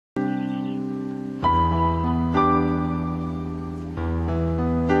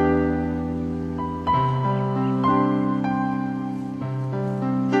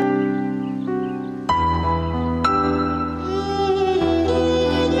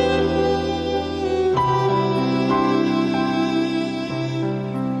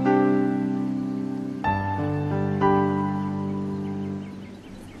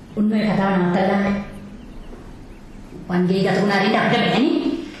ගේ ගත වුණ අරින්න අපිට බැහැනේ.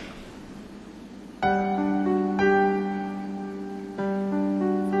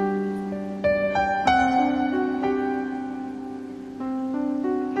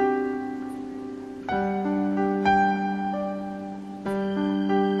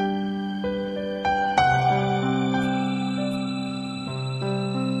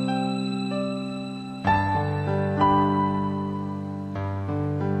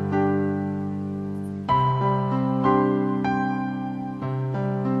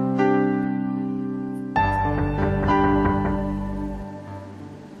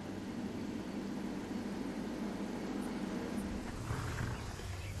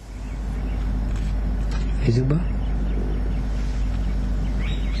 Izuba?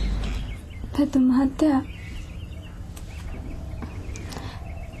 Tatu mahatya.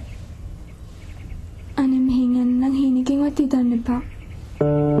 Ane mehingan nang hiniking wati danne pa.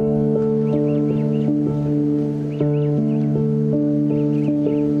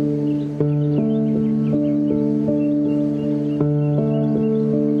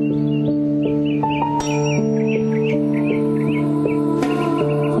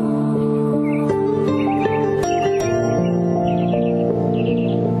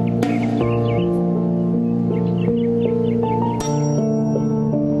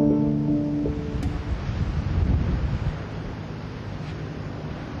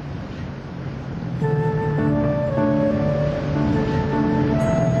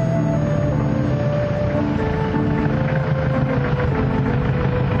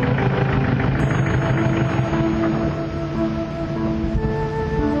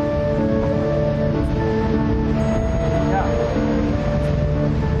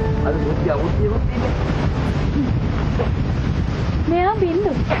 මෙයා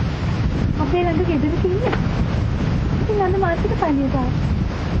බින්දු අපේ ළඟ ගෙදරක ඉන්නේ. ඉතින් අද මාත්‍රික පණිය ගා.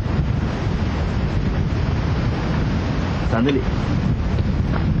 සඳලි.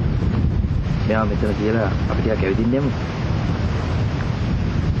 මෙයා මෙතන කියලා අපි ටිකක් ඇවිදින්න යමු.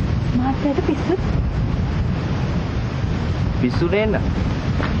 මාත්‍රියට පිස්සු. පිස්සු දෙන්න.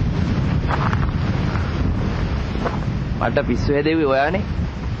 මට පිස්සු හැදෙවි ඔයානේ.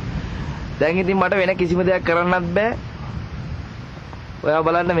 දැන් ඉතින් මට වෙන කිසිම දෙයක් කරන්නත් බෑ. ඔයා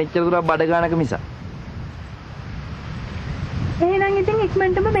බලන්න මෙච්චර දුරක් බඩ ගන්නක මිස. එහෙනම් ඉතින්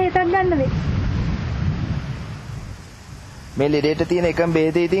ඉක්මනටම බෙහෙතක් ගන්න වෙයි. මේ ලෙඩේට තියෙන එකම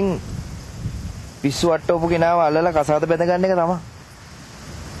බෙහෙතේ ඉතින් පිස්සු වට්ටවපු කෙනාව අල්ලලා කසාද බැඳ ගන්න එක තමයි.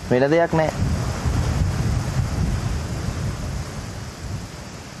 වෙන දෙයක් නෑ.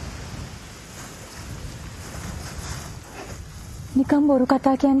 නිකම් බොරු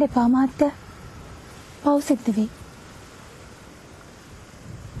කතා කියන්න එපා මහත්තයා. පව් සිද්ධ වෙයි.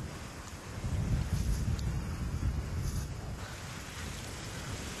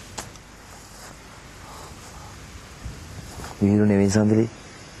 විහිළු නෙවෙයි සඳලි.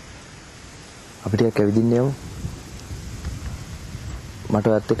 අපි ටිකක් ඇවිදින්න යමු. මට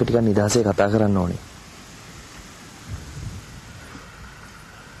ඔයත් එක්ක ටිකක් නිදහසේ කතා කරන්න ඕනේ.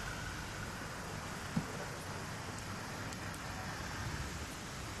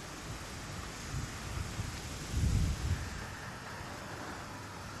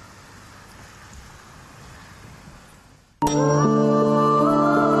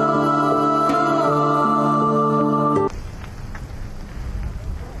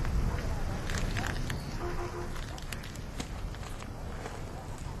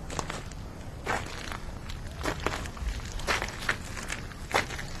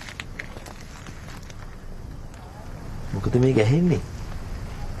 මොකද මේ ගැහෙන්නේ?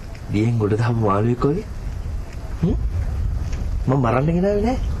 දියෙන් ගොඩ දාපු මාළුවෙක් වගේ. මම මරන්න ගෙනාවේ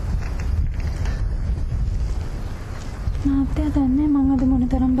නෑ. මහත්තයා දන්නේ මම අද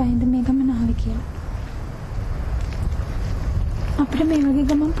මොනතරම් බහින්ද මේ ගමන ආවේ කියලා. අපිට මේ වගේ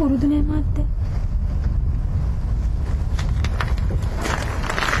ගමන් පුරුදු නෑ මහත්තයා.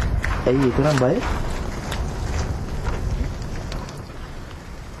 ඇයි ඒ තරම් බය?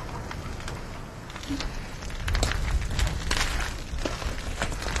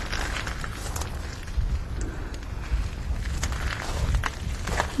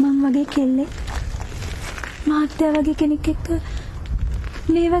 වගේ කෙල්ලෙක් මහත්තයා වගේ කෙනෙක් එක්ක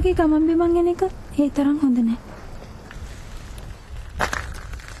මේ වගේ ගමන් බිමන් යන එක ඒ තරම් හොඳ නෑ.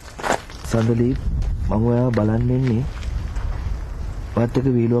 සඳලි මම ඔයාව බලන්න එන්නේ ඔයත් එක්ක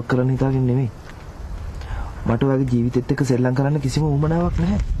වීලුවක් කරන්න හිතාගෙන නෙමෙයි. මට ඔයාගේ ජීවිතෙත් එක්ක සෙල්ලම් කරන්න කිසිම උවමනාවක්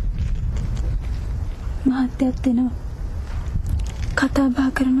නැහැ. මහත්තයාත් එනවා. කතා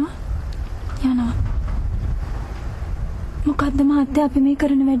බහ කරනවා යනවා. මොකද්ද මහත්තයා අපි මේ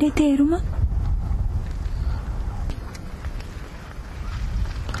කරන වැඩේ තේරුම?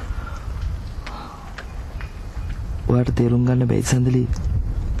 ඔයාට තේරුම් ගන්න බැයි සඳලි.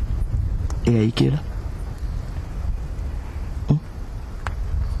 ඒයි කියලා.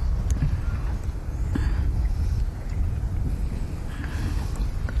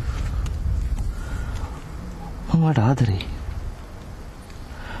 මට ආදරේ.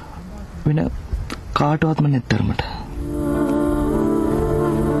 වෙන කාටවත්ම නැත්තරමට.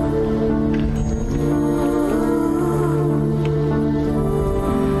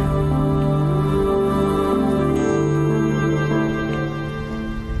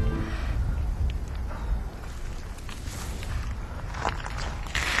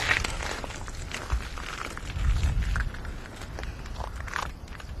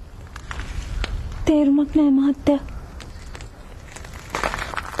 තේරුමක් නෑ මහත්තයා.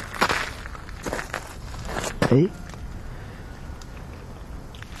 ඇයි?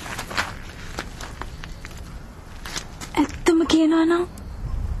 ඇත්තම කියනවා නම්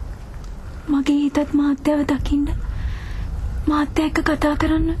මගේ හිතත් මහත්තයාව දකින්න මහත්තයා එක්ක කතා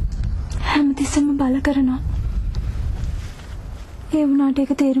කරන්න හැමතිස්සෙම බල කරනවා. ඒ වුණාට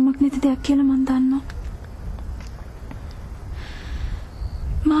ඒක තේරුමක් නැති දෙයක් කියලා මම දන්නවා.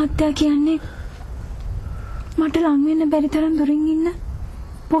 මහත්තයා කියන්නේ මට ලං වෙන්න බැරි තරම් දුරින් ඉන්න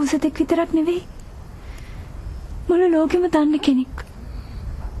පොහොසතෙක් විතරක් නෙවෙයි මුළු ලෝකෙම දන්න කෙනෙක්.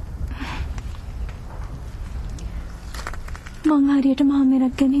 මං හරියට මහා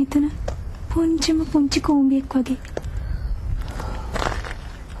මෙරක් ගැන හිතන පුංචි කෝඹියෙක් වගේ.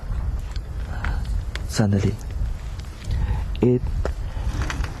 සඳලි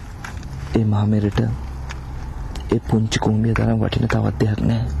ඒ මහා මෙරට ඒ පුංචි කෝඹිය තරම් වටින තවත් දෙයක්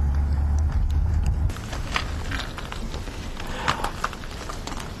නෑ.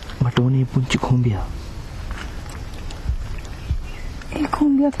 මට ඕනේ පුංචි කෝඹිය. ඒ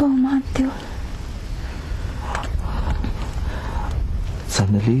කෝඹිය පව මහත්තයෝ.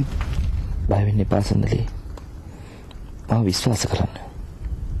 සඳලි බය වෙන්න එපා සඳලි. මම විශ්වාස කරන්න.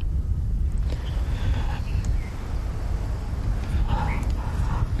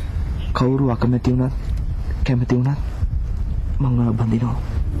 කවුරු අකමැති වුණත් කැමති වුණත් මම ඔයාව බඳිනවා.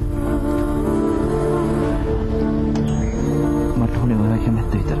 මට ඕනේ ඔයාලා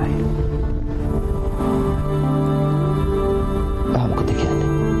කැමැත්ත විතරයි. මොකද කියන්නේ?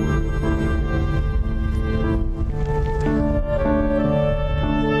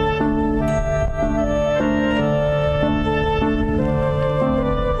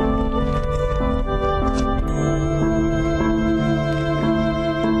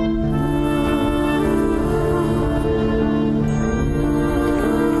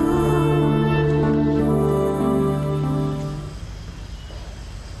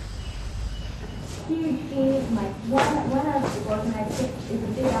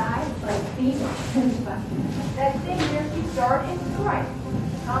 That thing there she starred in Detroit.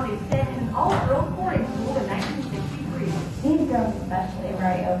 Tommy sent in all girls boarding school in 1963. These girls especially are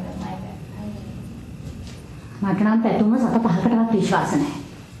very open-minded. මට නම් පැතුම සත පහකටවත් විශ්වාස නැහැ.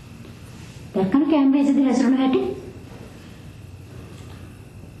 දැක්කම කැම්බ්‍රිජ්දී හැසිරුණ හැටි.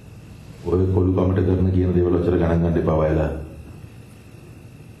 ඔය කොළු කමට කරන කියන දේවල් වලට ගණන් ගන්න එපා වයලා.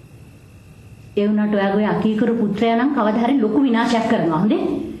 ඒ වුණාට ඔයාගේ අකීකරු පුත්‍රයා නම් කවදා හරි ලොකු විනාශයක් කරනවා හොඳේ.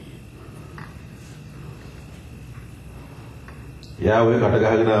 යා ඔය කට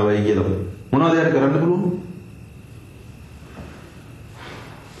ගහගෙන ආවයි කියලා මොනවද යාට කරන්න පුළුවන්?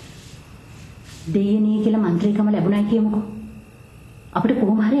 දෙයනේ කියලා മന്ത്രിකම ලැබුණයි කියමුකෝ. අපිට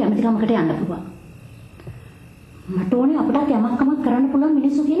කොහොම හරි ඇමතිකමකට යන්න පුළුවන්. මට ඕනේ අපිට යමක් කරන්න පුළුවන්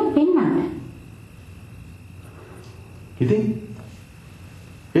මිනිස්සු කියලා පෙන්වන්න. ඉතින්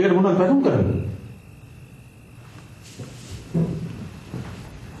ඒකට මොනවද ප්‍රශ්න කරන්නේ?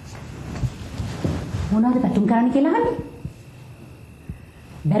 මොනවද පැතුම් කරන්න කියලා අහන්නේ?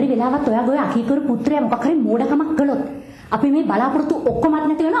 බැරි වෙලාවත් ඔයාගේ අකීකරු පුත්‍රයා මොකක් හරි මෝඩකමක් කළොත් අපි මේ බලාපොරොත්තු ඔක්කොමත්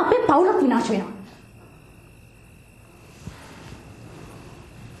නැති වෙනවා අපේ පවුලත් විනාශ වෙනවා.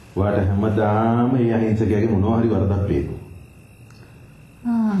 වාට හැමදාම මේ අහිංසකයාගේ මොනවා හරි වරදක් පේනවා.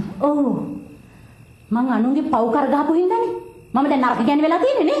 ඔව්. මං අනුන්ගේ පව් කර ගහපු හින්දානේ. මම දැන් නරක ගැන වෙලා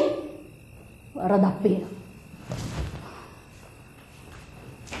තියෙන්නේ නේ. වරදක් පේනවා.